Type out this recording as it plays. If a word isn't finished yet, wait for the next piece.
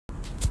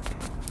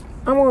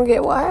I'm gonna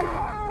get what? You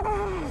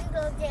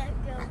gonna get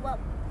your whoop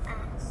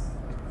ass.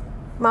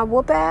 My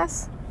whoop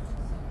ass?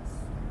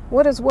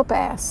 What is whoop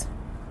ass?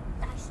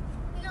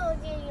 You gonna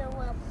get your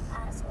whoop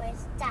ass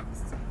with that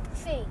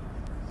tree.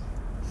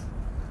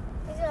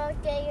 You gonna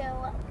get your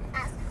whoop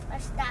ass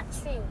with that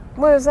tree.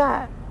 What is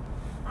that?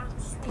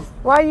 Tree.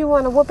 Why you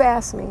want to whoop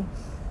ass me?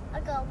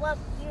 I'm gonna whoop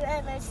you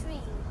in a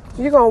tree.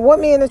 You gonna whoop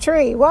me in the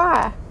tree?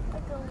 Why?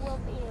 I'm gonna whoop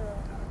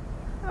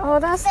you. Oh,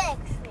 that's Big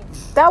tree.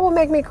 that will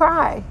make me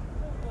cry.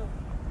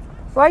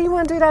 Why you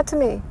want to do that to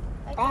me?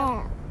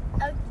 I'm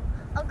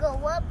gonna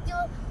whoop you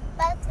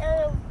back in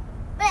a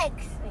big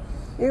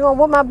tree. You gonna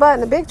whoop my butt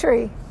in the big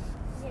tree?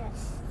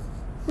 Yes.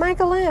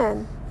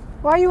 Michaelin,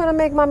 why you want to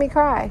make mommy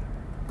cry?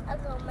 I'm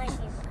gonna make you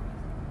cry.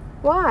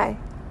 Why?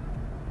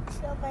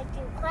 I'm gonna make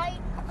you cry.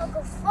 I'm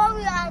gonna throw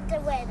you out the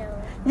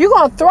window. You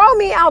gonna throw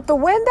me out the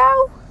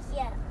window?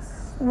 Yes.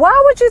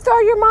 Why would you throw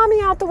your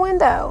mommy out the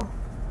window?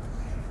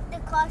 The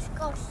car's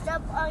gonna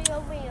step on your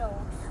wheels.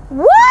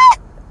 What?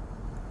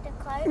 The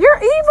car.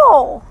 You're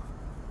evil.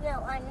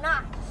 No, I'm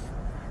not.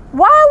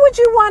 Why would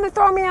you want to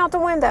throw me out the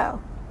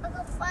window? I'm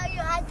gonna throw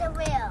you out the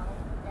wheel.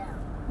 No.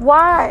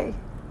 Why?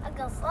 I'm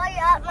gonna throw you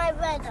out my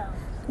window.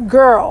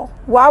 Girl,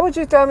 why would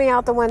you throw me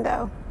out the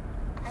window?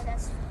 I'm gonna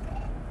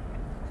scared.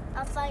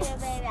 I'll throw your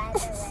baby out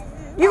the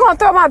window. You gonna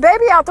throw my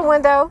baby out the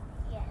window?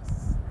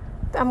 Yes.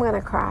 I'm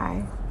gonna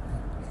cry.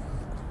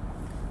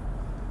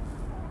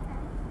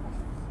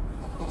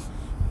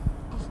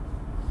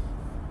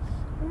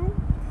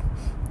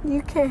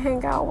 You can't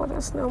hang out with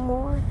us no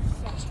more.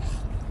 Yes.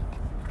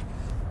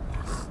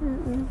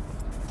 Mm-mm.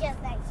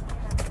 Get back.